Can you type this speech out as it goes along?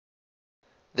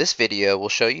This video will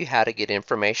show you how to get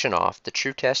information off the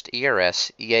Tru-Test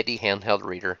ERS EID Handheld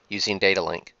Reader using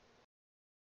DataLink.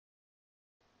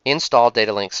 Install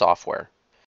DataLink software.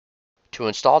 To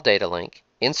install DataLink,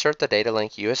 insert the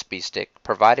DataLink USB stick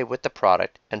provided with the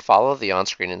product and follow the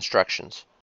on-screen instructions.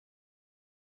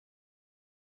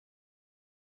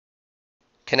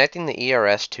 Connecting the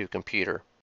ERS to computer.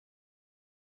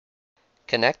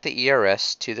 Connect the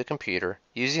ERS to the computer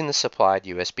using the supplied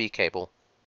USB cable.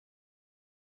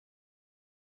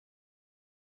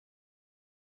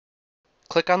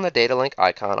 Click on the DataLink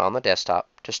icon on the desktop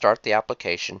to start the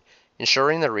application,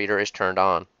 ensuring the reader is turned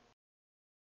on.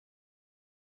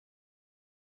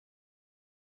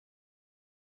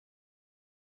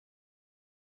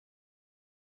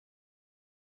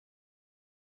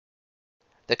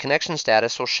 The connection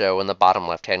status will show in the bottom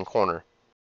left-hand corner.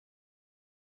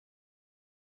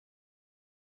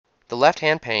 The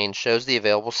left-hand pane shows the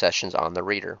available sessions on the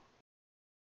reader.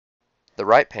 The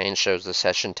right pane shows the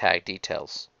session tag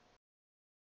details.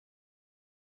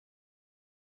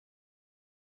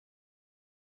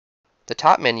 The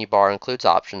top menu bar includes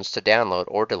options to download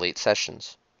or delete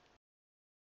sessions.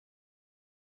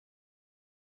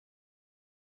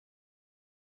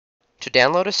 To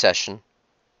download a session,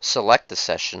 select the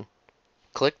session,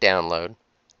 click Download,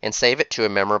 and save it to a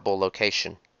memorable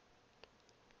location.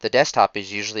 The desktop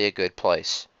is usually a good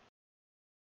place.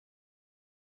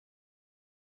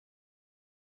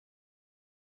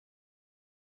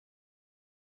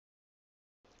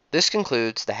 This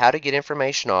concludes the How to Get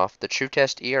Information Off the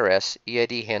Tru-Test ERS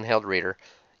EID Handheld Reader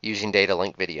using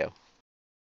DataLink video.